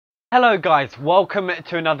Hello guys, welcome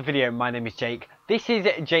to another video. My name is Jake. This is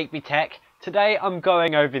jakeBtech. Today I'm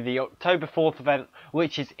going over the October 4th event,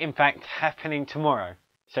 which is in fact happening tomorrow.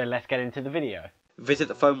 So let's get into the video. Visit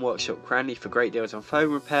the phone workshop currently for great deals on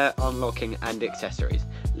phone repair, unlocking and accessories.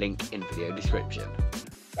 Link in video description.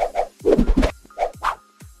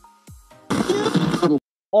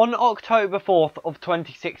 On October 4th of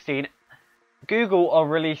 2016, Google are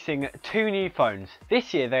releasing two new phones.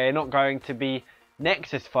 This year they are not going to be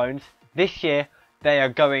Nexus phones. This year they are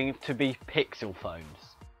going to be Pixel phones.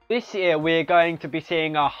 This year we are going to be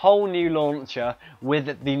seeing a whole new launcher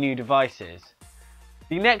with the new devices.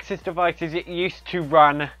 The Nexus devices used to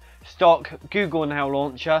run stock Google Now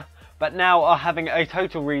launcher, but now are having a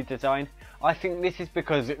total redesign. I think this is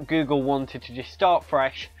because Google wanted to just start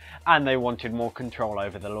fresh and they wanted more control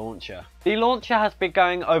over the launcher. The launcher has been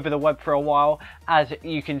going over the web for a while, as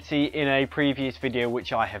you can see in a previous video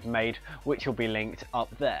which I have made, which will be linked up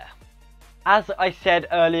there. As I said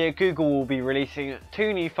earlier, Google will be releasing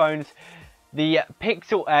two new phones, the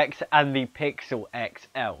Pixel X and the Pixel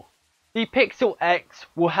XL. The Pixel X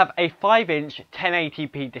will have a 5-inch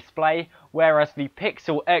 1080p display, whereas the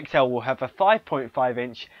Pixel XL will have a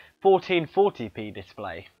 5.5-inch 1440p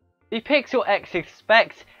display. The Pixel X's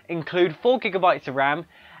specs include 4GB of RAM,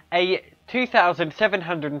 a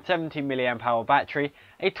 2770 mAh battery,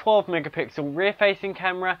 a 12 megapixel rear facing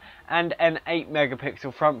camera and an 8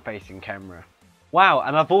 megapixel front facing camera. Wow,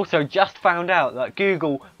 and I've also just found out that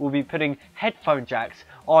Google will be putting headphone jacks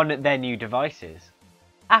on their new devices.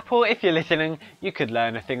 Apple, if you're listening, you could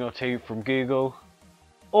learn a thing or two from Google.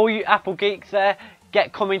 All you Apple geeks there,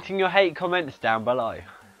 get commenting your hate comments down below.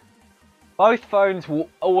 Both phones will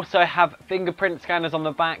also have fingerprint scanners on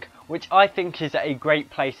the back, which I think is a great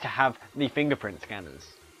place to have the fingerprint scanners.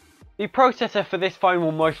 The processor for this phone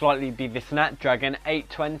will most likely be the Snapdragon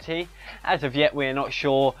 820. As of yet we are not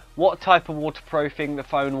sure what type of waterproofing the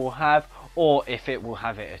phone will have, or if it will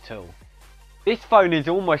have it at all. This phone is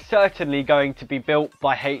almost certainly going to be built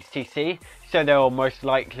by HTC, so there will most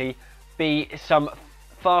likely be some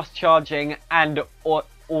fast charging and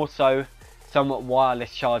also some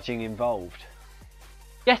wireless charging involved.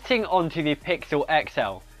 Getting onto the Pixel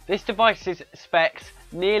XL, this device's specs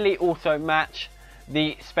nearly also match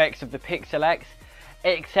the specs of the Pixel X,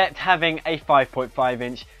 except having a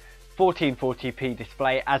 5.5-inch 1440p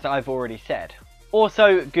display, as I've already said.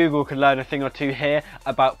 Also, Google could learn a thing or two here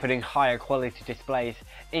about putting higher quality displays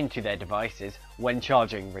into their devices when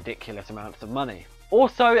charging ridiculous amounts of money.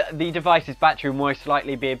 Also, the device's battery will most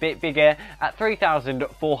likely be a bit bigger at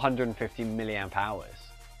 3450 mAh.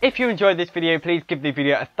 If you enjoyed this video, please give the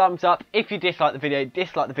video a thumbs up. If you dislike the video,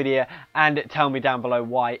 dislike the video and tell me down below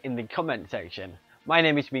why in the comment section. My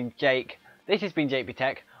name has been Jake. This has been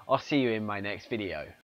jakeBtech. I'll see you in my next video.